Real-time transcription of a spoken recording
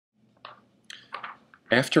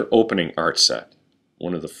After opening ArtSet,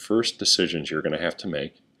 one of the first decisions you're going to have to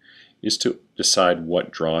make is to decide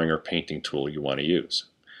what drawing or painting tool you want to use.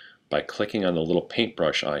 By clicking on the little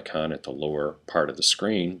paintbrush icon at the lower part of the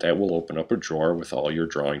screen, that will open up a drawer with all your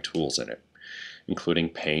drawing tools in it, including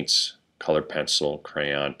paints, colored pencil,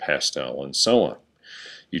 crayon, pastel, and so on.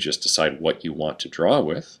 You just decide what you want to draw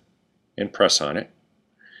with and press on it,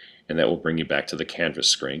 and that will bring you back to the canvas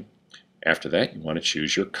screen. After that, you want to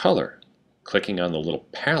choose your color. Clicking on the little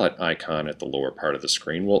palette icon at the lower part of the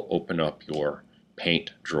screen will open up your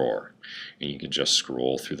paint drawer, and you can just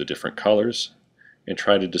scroll through the different colors and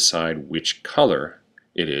try to decide which color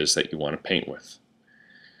it is that you want to paint with.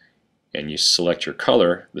 And you select your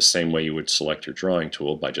color the same way you would select your drawing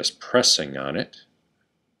tool, by just pressing on it,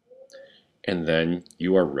 and then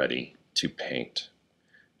you are ready to paint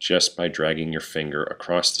just by dragging your finger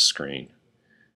across the screen